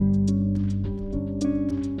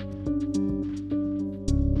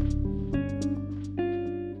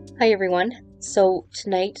Hi everyone. So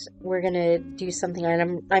tonight we're gonna do something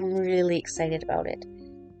and I'm really excited about it.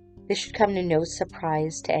 This should come to no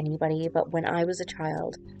surprise to anybody, but when I was a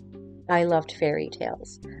child, I loved fairy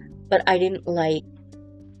tales. But I didn't like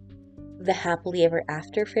the happily ever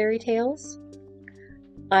after fairy tales.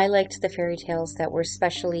 I liked the fairy tales that were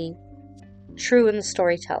especially true in the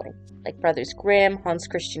storytelling, like Brothers Grimm, Hans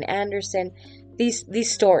Christian Andersen,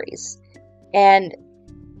 these stories. And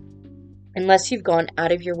unless you've gone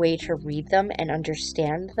out of your way to read them and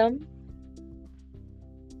understand them,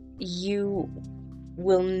 you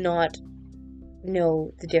will not know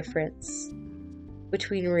the difference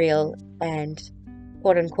between real and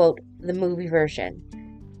quote unquote the movie version.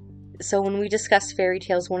 So when we discuss fairy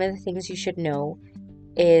tales, one of the things you should know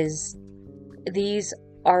is these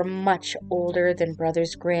are much older than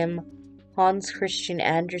Brothers Grimm, Hans Christian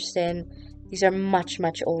Andersen. These are much,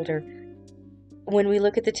 much older. When we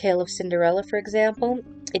look at the tale of Cinderella, for example,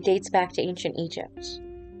 it dates back to ancient Egypt.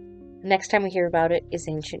 The next time we hear about it is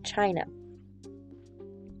ancient China.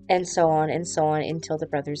 And so on until the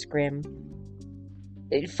Brothers Grimm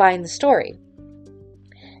find the story.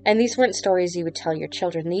 And these weren't stories you would tell your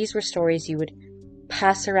children. These were stories you would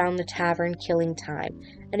pass around the tavern killing time.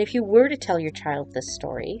 And if you were to tell your child this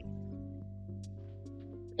story,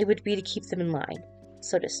 it would be to keep them in line,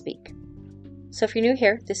 so to speak. So if you're new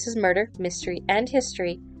here, this is Murder, Mystery, and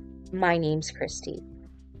History. My name's Christy.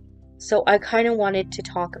 So I kind of wanted to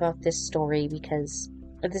talk about this story because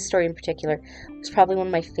this story in particular was probably one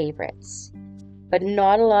of my favorites. But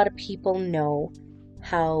not a lot of people know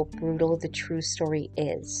how brutal the true story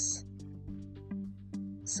is.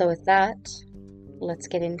 So with that, let's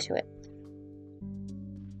get into it.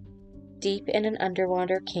 Deep in an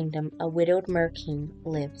underwater kingdom, a widowed mer-king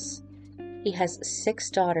lives. He has 6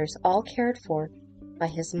 daughters, all cared for by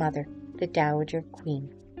his mother, the Dowager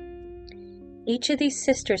Queen. Each of these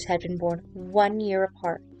sisters had been born 1 year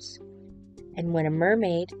apart, and when a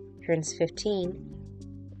mermaid turns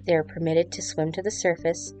 15, they are permitted to swim to the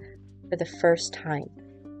surface for the first time,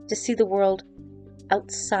 to see the world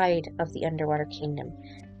outside of the underwater kingdom,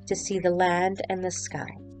 to see the land and the sky,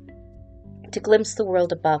 to glimpse the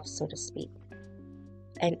world above, so to speak.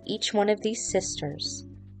 And each one of these sisters,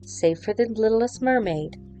 save for the littlest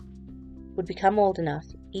mermaid, would become old enough.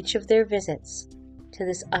 Each of their visits to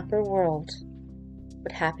this upper world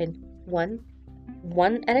would happen one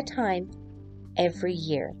at a time every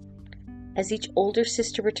year. As each older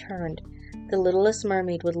sister returned, the littlest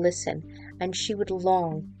mermaid would listen, and she would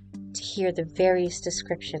long to hear the various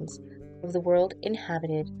descriptions of the world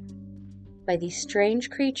inhabited by these strange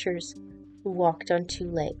creatures who walked on 2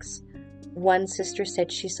 legs. One sister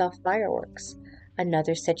said she saw fireworks.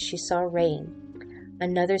 Another said she saw rain.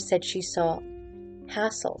 Another said she saw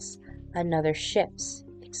castles. Another ships,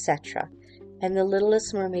 etc. And the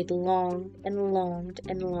littlest mermaid longed and longed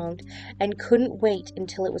and longed and couldn't wait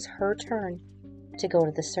until it was her turn to go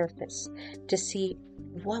to the surface, to see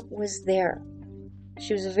what was there.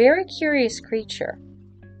 She was a very curious creature.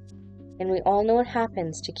 And we all know what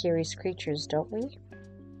happens to curious creatures, don't we?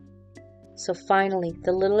 So finally,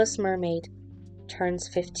 the littlest mermaid turns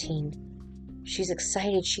 15. She's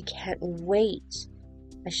excited. She can't wait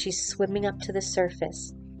as she's swimming up to the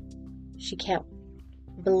surface. She can't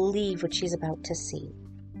believe what she's about to see.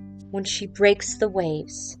 When she breaks the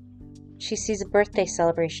waves, she sees a birthday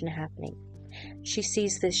celebration happening. She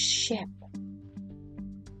sees this ship.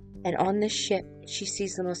 And on this ship, she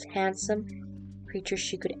sees the most handsome creature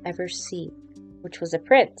she could ever see, which was a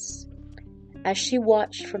prince. As she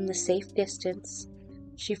watched from the safe distance,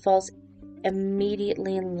 she falls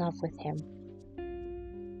immediately in love with him.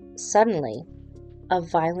 Suddenly, a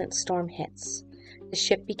violent storm hits. The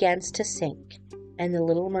ship begins to sink, and the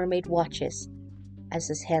little mermaid watches as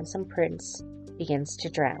this handsome prince begins to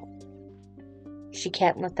drown. She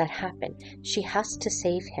can't let that happen. She has to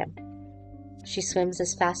save him. She swims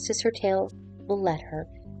as fast as her tail will let her,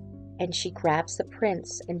 and she grabs the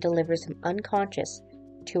prince and delivers him unconscious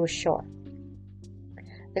to a shore.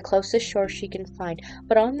 The closest shore she can find,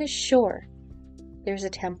 but on this shore, there's a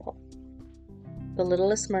temple. The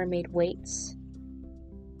littlest mermaid waits.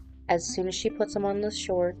 As soon as she puts him on the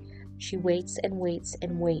shore, she waits and waits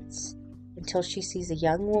and waits until she sees a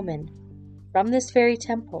young woman from this very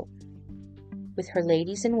temple with her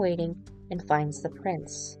ladies in waiting and finds the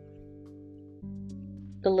prince.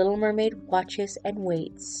 The little mermaid watches and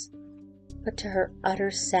waits, but to her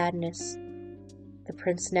utter sadness, the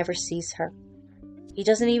prince never sees her. He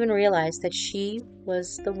doesn't even realize that she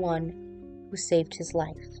was the one who saved his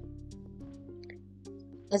life.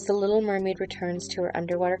 As the little mermaid returns to her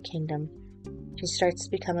underwater kingdom, she starts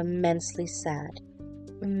to become immensely sad,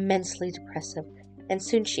 immensely depressive, And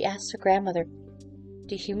soon she asks her grandmother,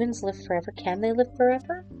 "Do humans live forever? Can they live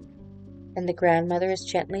forever?" And the grandmother, as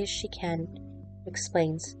gently as she can,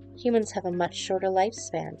 explains, humans have a much shorter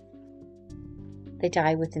lifespan. They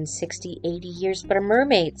die within 60, 80 years, but a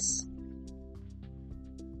mermaid's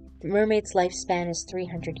lifespan is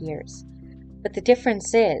 300 years. But the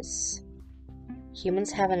difference is,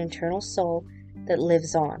 humans have an eternal soul that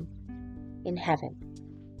lives on in heaven.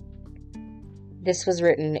 This was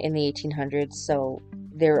written in the 1800s, so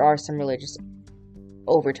there are some religious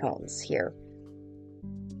overtones here.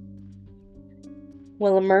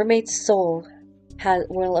 Well, a mermaid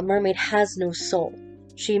has no soul,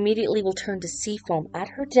 she immediately will turn to sea foam at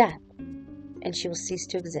her death, and she will cease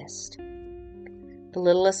to exist. The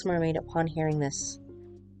littlest mermaid, upon hearing this,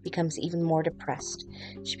 becomes even more depressed.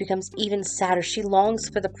 She becomes even sadder. She longs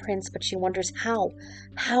for the prince, but she wonders,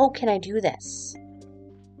 how can I do this?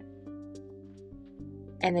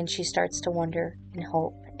 And then she starts to wonder and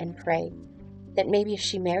hope and pray that maybe if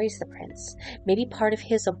she marries the prince, maybe part of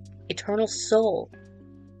his eternal soul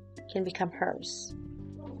can become hers,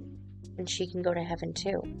 and she can go to heaven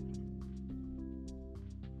too.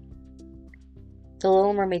 The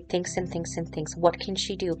little mermaid thinks and thinks and thinks. What can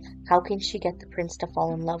she do? How can she get the prince to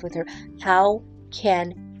fall in love with her? How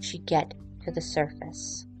can she get to the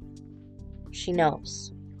surface? She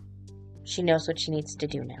knows. She knows what she needs to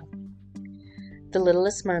do now. The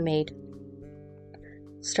littlest mermaid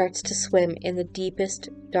starts to swim in the deepest,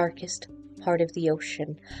 darkest part of the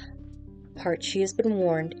ocean. Part she has been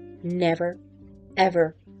warned, never,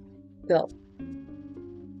 ever go.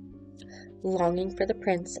 Longing for the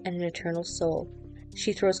prince and an eternal soul,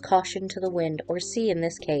 she throws caution to the wind, or sea in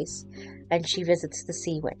this case, and she visits the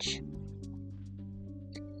sea witch.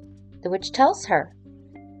 The witch tells her,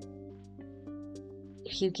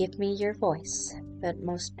 "If you give me your voice, that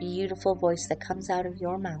most beautiful voice that comes out of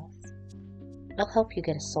your mouth, I'll help you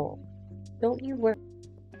get a soul. Don't you worry."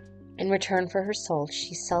 In return for her soul,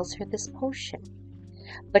 she sells her this potion,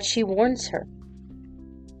 but she warns her,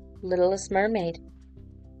 "Littlest mermaid,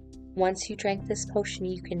 once you drank this potion,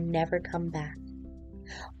 you can never come back.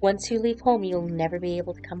 Once you leave home, you'll never be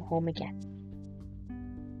able to come home again."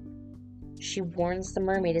 She warns the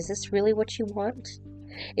mermaid, is this really what you want?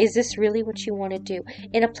 Is this really what you want to do?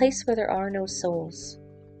 In a place where there are no souls,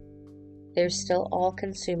 there's still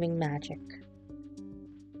all-consuming magic.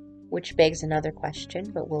 Which begs another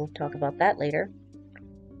question, but we'll talk about that later.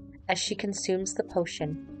 As she consumes the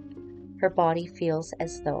potion, her body feels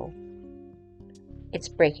as though it's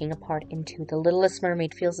breaking apart in two. The littlest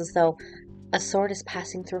mermaid feels as though a sword is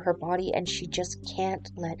passing through her body, and she just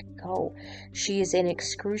can't let go. She is in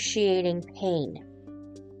excruciating pain,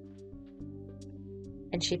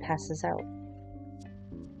 and she passes out.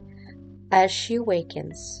 As she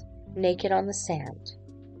awakens, naked on the sand,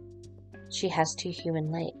 she has 2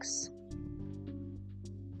 human legs.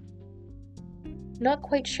 Not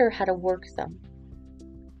quite sure how to work them,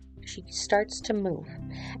 she starts to move,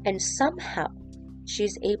 and somehow she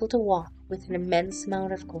is able to walk with an immense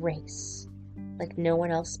amount of grace, like no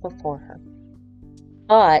one else before her.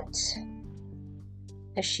 But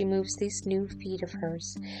as she moves these new feet of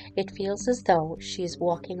hers, it feels as though she is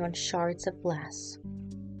walking on shards of glass.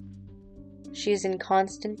 She is in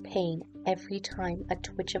constant pain every time a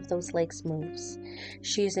twitch of those legs moves.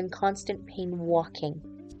 She is in constant pain walking.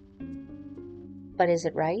 But is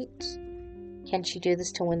it right? Can she do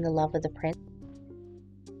this to win the love of the prince?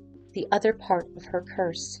 The other part of her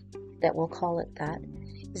curse, that we'll call it that,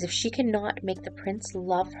 is if she cannot make the prince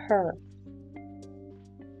love her,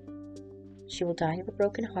 she will die of a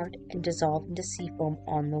broken heart and dissolve into sea foam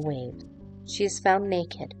on the waves. She is found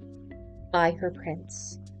naked by her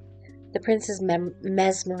prince. The prince is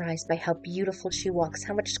mesmerized by how beautiful she walks,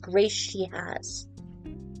 how much grace she has.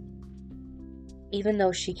 Even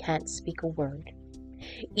though she can't speak a word,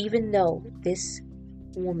 even though this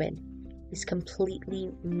woman is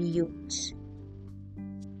completely mute,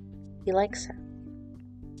 he likes her.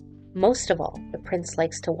 Most of all, the prince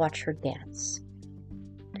likes to watch her dance.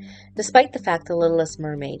 Despite the fact the littlest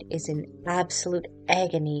mermaid is in absolute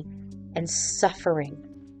agony and suffering,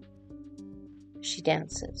 she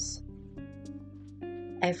dances.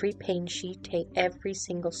 Every every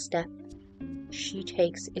single step she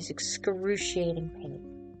takes is excruciating pain,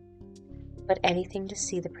 but anything to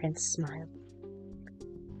see the prince smile.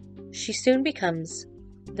 She soon becomes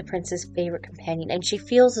the prince's favorite companion, and she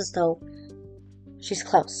feels as though she's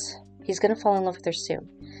close. He's going to fall in love with her soon.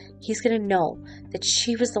 He's going to know that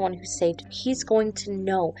she was the one who saved him. He's going to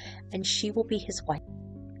know, and she will be his wife.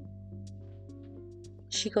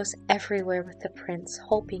 She goes everywhere with the prince,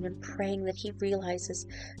 hoping and praying that he realizes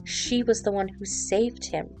she was the one who saved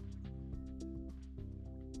him.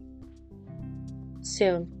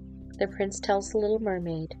 Soon, the prince tells the little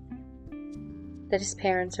mermaid that his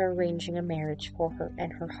parents are arranging a marriage for her,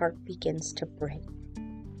 and her heart begins to break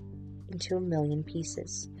into a million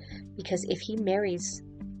pieces. Because if he marries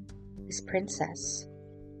this princess,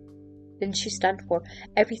 then she's done for.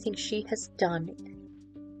 Everything she has done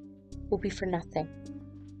will be for nothing.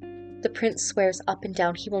 The prince swears up and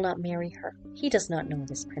down he will not marry her. He does not know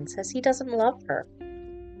this princess. He doesn't love her.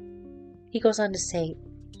 He goes on to say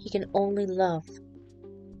he can only love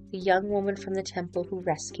the young woman from the temple who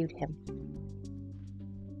rescued him.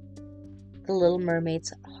 The little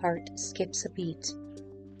mermaid's heart skips a beat,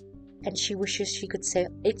 and she wishes she could say,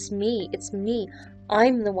 it's me,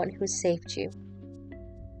 I'm the one who saved you.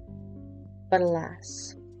 But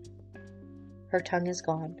alas, her tongue is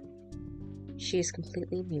gone. She is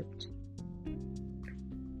completely mute.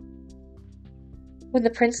 When the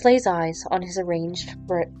prince lays eyes on his arranged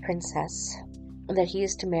princess that he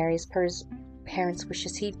is to marry as per his parents'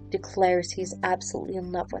 wishes, he declares he is absolutely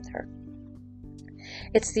in love with her.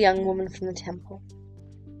 It's the young woman from the temple.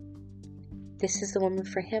 This is the woman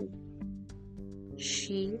for him.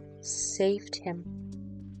 She saved him.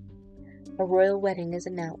 A royal wedding is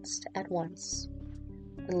announced at once.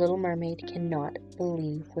 The little mermaid cannot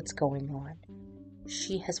believe what's going on.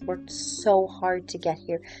 She has worked so hard to get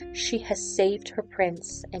here. She has saved her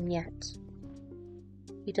prince, and yet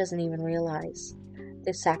he doesn't even realize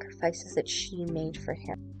the sacrifices that she made for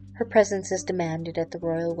him. Her presence is demanded at the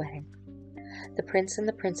royal wedding. The prince and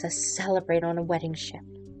the princess celebrate on a wedding ship.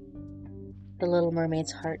 The little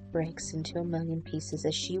mermaid's heart breaks into a million pieces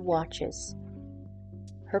as she watches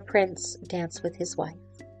her prince dance with his wife,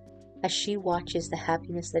 as she watches the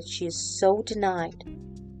happiness that she is so denied.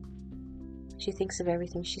 She thinks of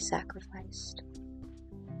everything she sacrificed.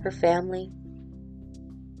 Her family,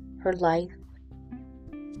 her life.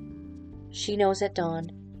 She knows at dawn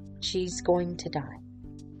she's going to die.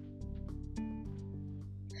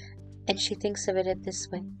 And she thinks of it this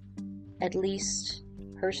way. At least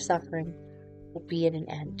her suffering will be at an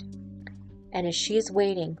end. And as she is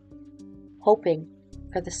waiting, hoping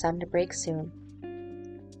for the sun to break soon,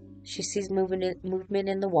 she sees movement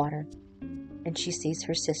in the water, and she sees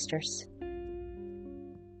her sisters.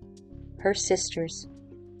 Her sisters'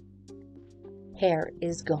 hair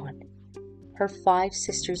is gone. Her 5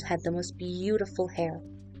 sisters had the most beautiful hair.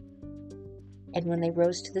 And when they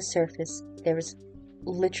rose to the surface, there was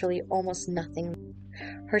literally almost nothing.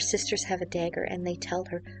 Her sisters have a dagger, and they tell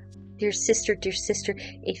her, dear sister,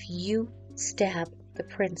 if you stab the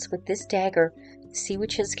prince with this dagger, the sea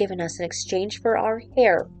witch has given us in exchange for our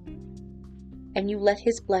hair, and you let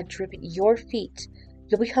his blood drip at your feet,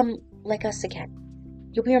 you'll become like us again.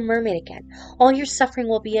 You'll be a mermaid again. All your suffering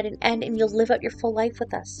will be at an end, and you'll live out your full life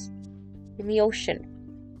with us in the ocean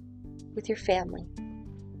with your family.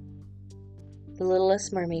 The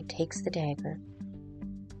littlest mermaid takes the dagger,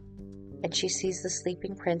 and she sees the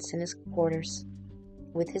sleeping prince in his quarters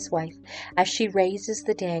with his wife. As she raises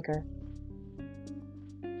the dagger,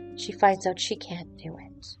 she finds out she can't do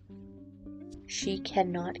it. She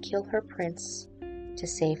cannot kill her prince to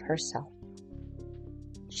save herself.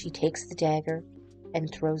 She takes the dagger and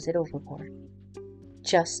throws it overboard.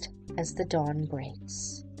 Just as the dawn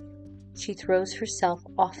breaks, she throws herself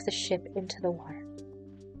off the ship into the water.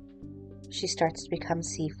 She starts to become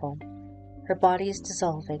sea foam. Her body is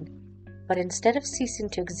dissolving, but instead of ceasing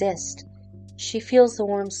to exist, she feels the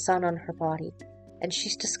warm sun on her body, and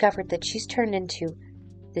she's discovered that she's turned into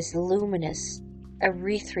this luminous,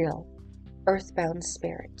 ethereal, earthbound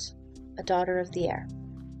spirit, a daughter of the air.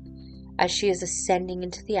 As she is ascending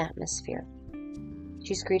into the atmosphere,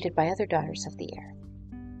 she's greeted by other daughters of the air.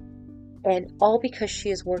 And all because she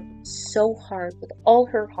has worked so hard with all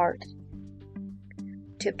her heart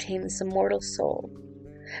to obtain this immortal soul.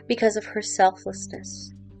 Because of her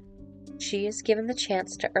selflessness, she is given the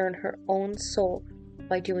chance to earn her own soul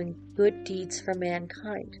by doing good deeds for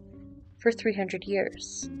mankind for 300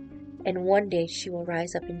 years. And one day she will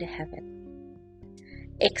rise up into heaven.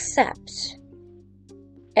 Except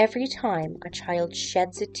every time a child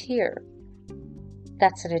sheds a tear,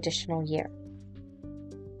 that's an additional year.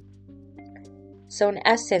 So in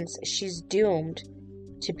essence, she's doomed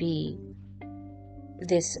to be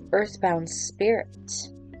this earthbound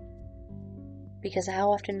spirit. Because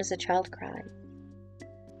how often does a child cry?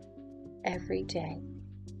 Every day.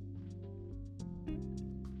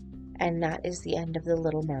 And that is the end of The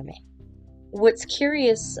Little Mermaid. What's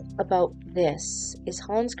curious about this is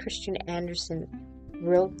Hans Christian Andersen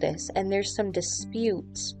wrote this, and there's some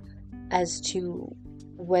disputes as to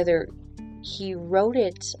whether he wrote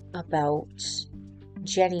it about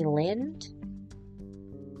Jenny Lind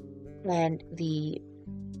and the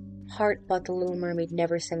heart but the Little Mermaid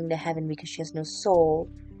never sending to heaven because she has no soul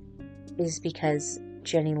is because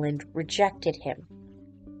Jenny Lind rejected him.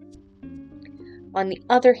 On the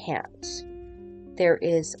other hand, there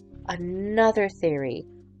is another theory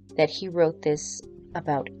that he wrote this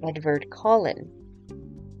about Edward Cullen,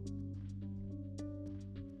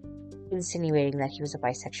 insinuating that he was a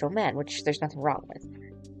bisexual man, which there's nothing wrong with,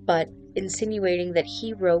 but insinuating that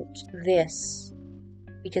he wrote this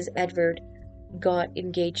because Edward got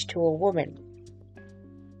engaged to a woman,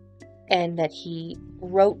 and that he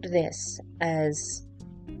wrote this as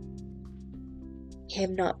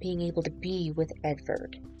him not being able to be with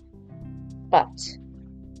Edward. But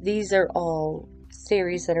these are all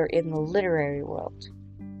theories that are in the literary world.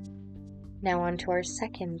 Now on to our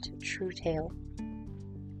second true tale.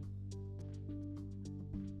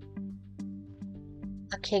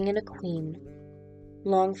 A king and a queen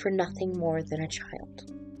long for nothing more than a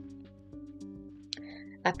child.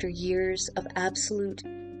 After years of absolute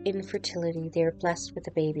infertility, they are blessed with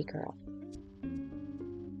a baby girl.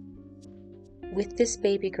 With this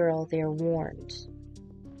baby girl, they are warned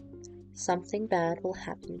something bad will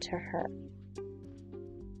happen to her.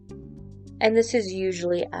 And this is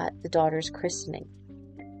usually at the daughter's christening,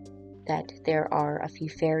 that there are a few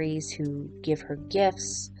fairies who give her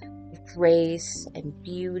gifts of grace and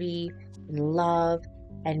beauty and love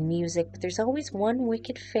and music, but there's always one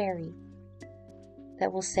wicked fairy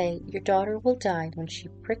that will say your daughter will die when she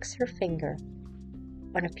pricks her finger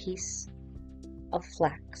on a piece of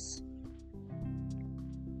flax.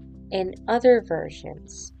 In other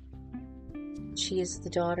versions, she is the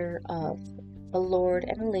daughter of a lord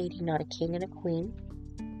and a lady, not a king and a queen.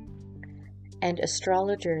 And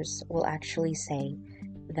astrologers will actually say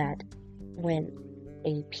that when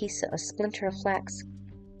a splinter of flax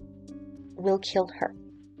will kill her.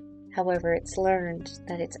 However, it's learned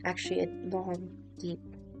that it's actually a long, deep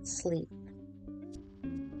sleep.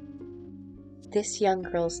 This young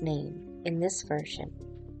girl's name in this version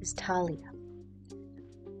is Talia.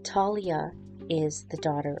 Talia is the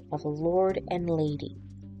daughter of a lord and lady.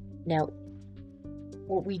 Now,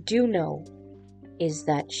 what we do know is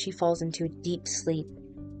that she falls into a deep sleep.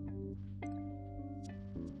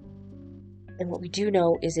 And what we do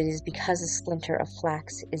know is it is because a splinter of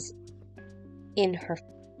flax is in her.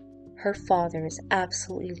 Her father is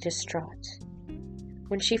absolutely distraught.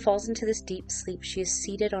 When she falls into this deep sleep, she is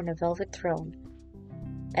seated on a velvet throne,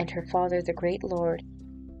 and her father, the great lord,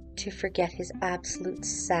 to forget his absolute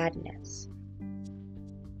sadness,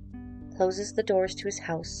 closes the doors to his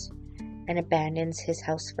house and abandons his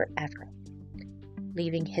house forever,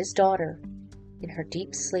 leaving his daughter in her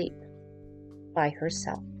deep sleep by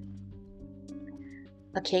herself.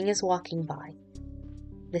 A king is walking by.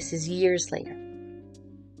 This is years later,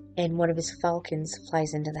 and one of his falcons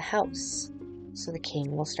flies into the house. So the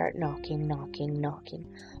king will start knocking,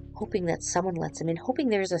 hoping that someone lets him in, hoping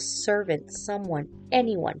there's a servant, someone,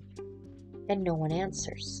 anyone, and no one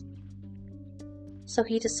answers. So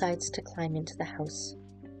he decides to climb into the house.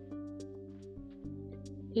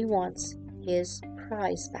 He wants his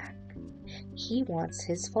prize back. He wants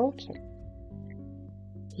his falcon.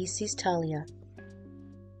 He sees Talia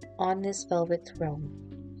on this velvet throne.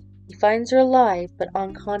 He finds her alive but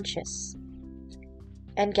unconscious,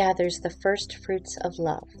 and gathers the first fruits of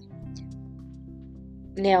love.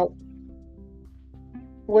 Now,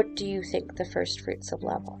 what do you think the first fruits of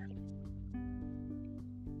love are?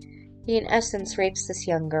 He, in essence, rapes this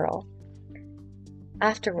young girl.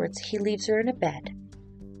 Afterwards, he leaves her in a bed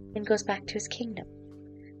and goes back to his kingdom.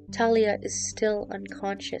 Talia is still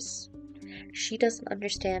unconscious. She doesn't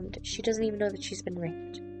understand. She doesn't even know that she's been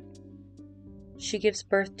raped. She gives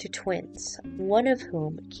birth to twins, one of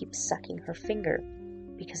whom keeps sucking her finger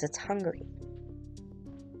because it's hungry.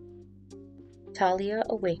 Talia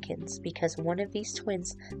awakens because one of these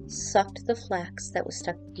twins sucked the flax that was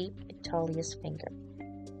stuck deep in Talia's finger.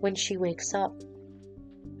 When she wakes up,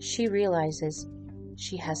 she realizes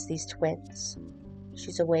she has these twins.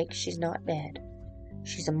 She's awake, she's not dead.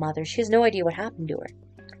 She's a mother, she has no idea what happened to her.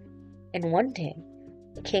 And one day,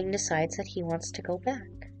 the king decides that he wants to go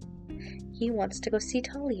back. He wants to go see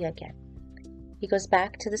Talia again. He goes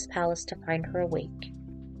back to this palace to find her awake,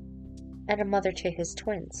 and a mother to his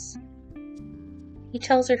twins. He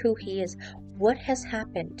tells her who he is, what has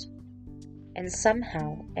happened, and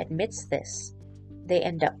somehow admits this. They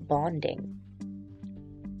end up bonding.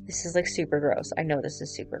 This is like super gross. I know this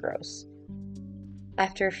is super gross.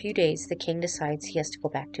 After a few days, the king decides he has to go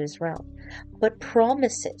back to his realm, but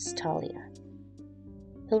promises Talia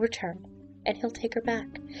he'll return and he'll take her back.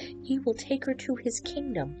 He will take her to his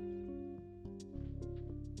kingdom.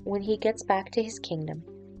 When he gets back to his kingdom,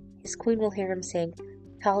 his queen will hear him saying,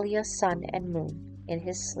 Talia, sun, and moon in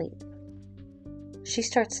his sleep. She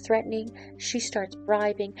starts threatening, she starts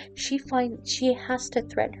bribing, she has to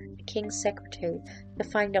threaten the king's secretary to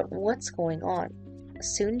find out what's going on.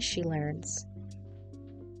 Soon she learns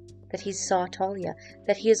that he saw Talia,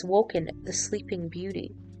 that he has woken the sleeping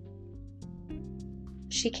beauty.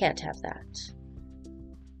 She can't have that.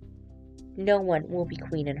 No one will be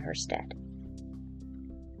queen in her stead.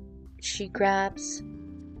 She grabs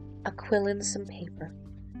a quill and some paper,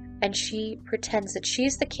 and she pretends that she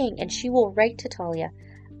is the king, and she will write to Talia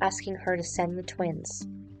asking her to send the twins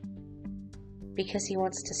because he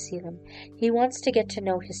wants to see them. He wants to get to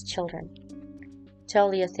know his children.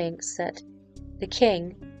 Talia thinks that the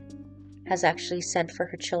king has actually sent for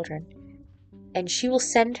her children, and she will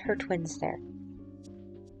send her twins there.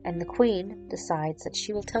 And the queen decides that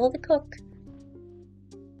she will tell the cook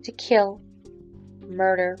to kill,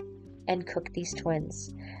 murder, and cook these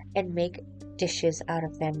twins and make dishes out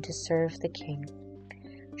of them to serve the king.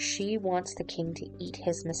 She wants the king to eat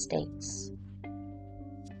his mistakes.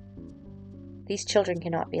 These children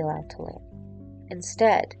cannot be allowed to live.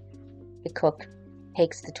 Instead, the cook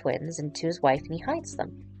takes the twins into his wife and he hides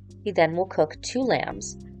them. He then will cook 2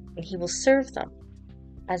 lambs and he will serve them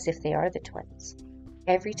as if they are the twins.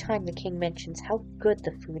 Every time the king mentions how good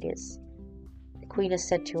the food is, the queen is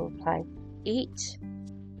said to reply, "Eat,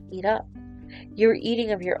 eat up. You're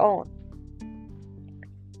eating of your own."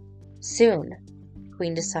 Soon, the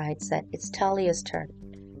queen decides that it's Talia's turn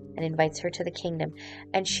and invites her to the kingdom,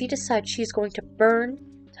 and she decides she's going to burn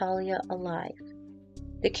Talia alive.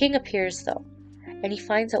 The king appears though, and he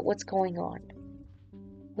finds out what's going on,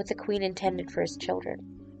 what the queen intended for his children.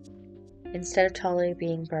 Instead of Talia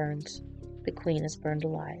being burned, the queen is burned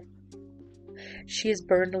alive. She is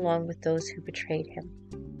burned along with those who betrayed him.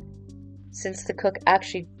 Since the cook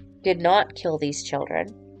actually did not kill these children,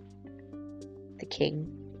 the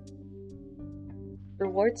king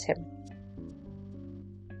rewards him.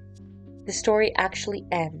 The story actually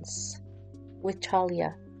ends with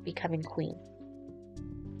Talia becoming queen.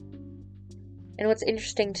 And what's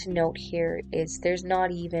interesting to note here is there's not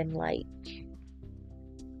even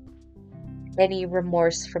any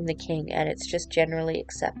remorse from the king, and it's just generally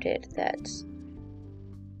accepted that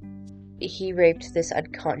he raped this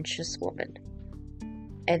unconscious woman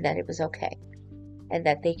and that it was okay and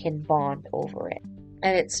that they can bond over it.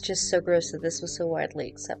 And it's just so gross that this was so widely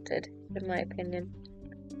accepted, in my opinion.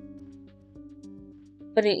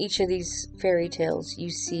 But in each of these fairy tales, you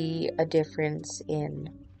see a difference in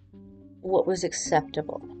what was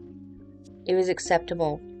acceptable. It was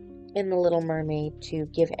acceptable in The Little Mermaid to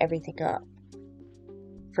give everything up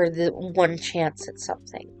for the one chance at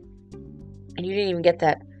something. And you didn't even get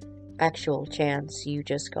that actual chance, you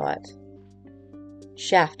just got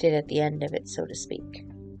shafted at the end of it, so to speak.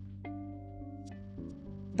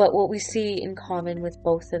 But what we see in common with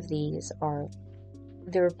both of these are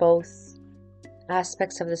they're both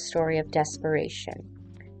aspects of the story of desperation.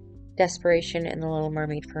 Desperation in The Little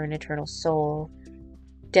Mermaid for an eternal soul.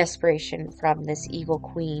 Desperation from this evil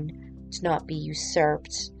queen to not be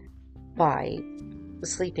usurped by the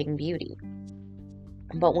Sleeping Beauty.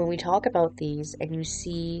 But when we talk about these and you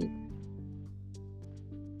see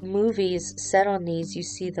movies set on these, you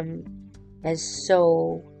see them as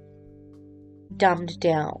so dumbed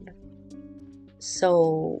down.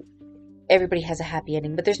 So everybody has a happy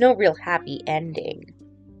ending, but there's no real happy ending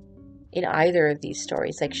in either of these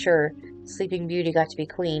stories. Like, sure, Sleeping Beauty got to be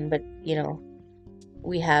queen, but,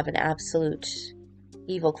 we have an absolute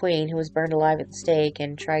evil queen who was burned alive at the stake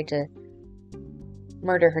and tried to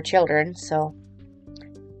murder her children, so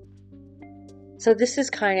this is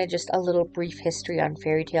kind of just a little brief history on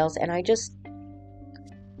fairy tales, and I just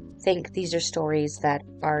think these are stories that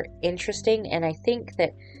are interesting, and I think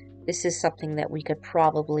that this is something that we could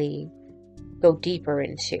probably go deeper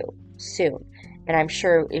into soon. And I'm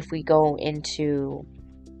sure if we go into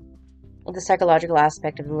the psychological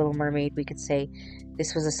aspect of The Little Mermaid, we could say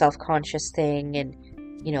this was a self-conscious thing, and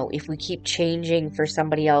if we keep changing for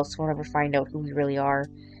somebody else, we'll never find out who we really are,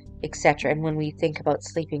 etc. And when we think about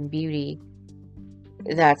Sleeping Beauty,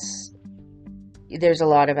 there's a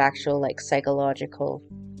lot of actual psychological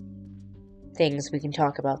things we can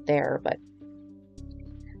talk about there. But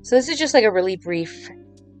so this is just a really brief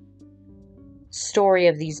story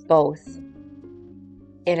of these both,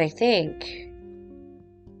 and I think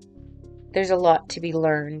there's a lot to be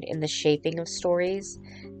learned in the shaping of stories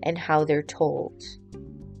and how they're told.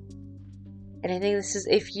 And I think this is,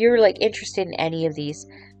 if you're interested in any of these,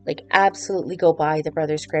 absolutely go buy the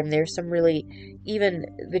Brothers Grimm. There's some really, even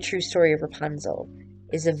The True Story of Rapunzel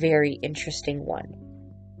is a very interesting one.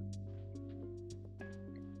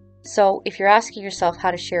 So if you're asking yourself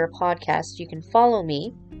how to share a podcast, you can follow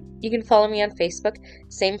me. You can follow me on Facebook,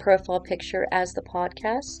 same profile picture as the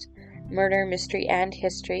podcast, Murder, Mystery, and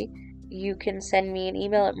History. You can send me an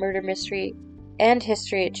email at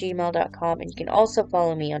murdermysteryandhistory@gmail.com, and you can also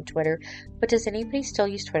follow me on Twitter. But does anybody still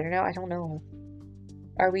use Twitter now? I don't know.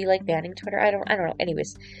 Are we like banning Twitter? I don't know.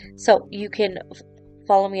 Anyways, so you can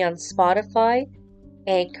follow me on Spotify,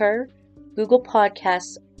 Anchor, Google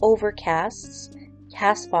Podcasts, Overcasts,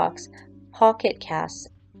 Castbox, Pocket Casts,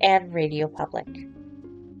 and Radio Public.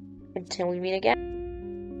 Until we meet again.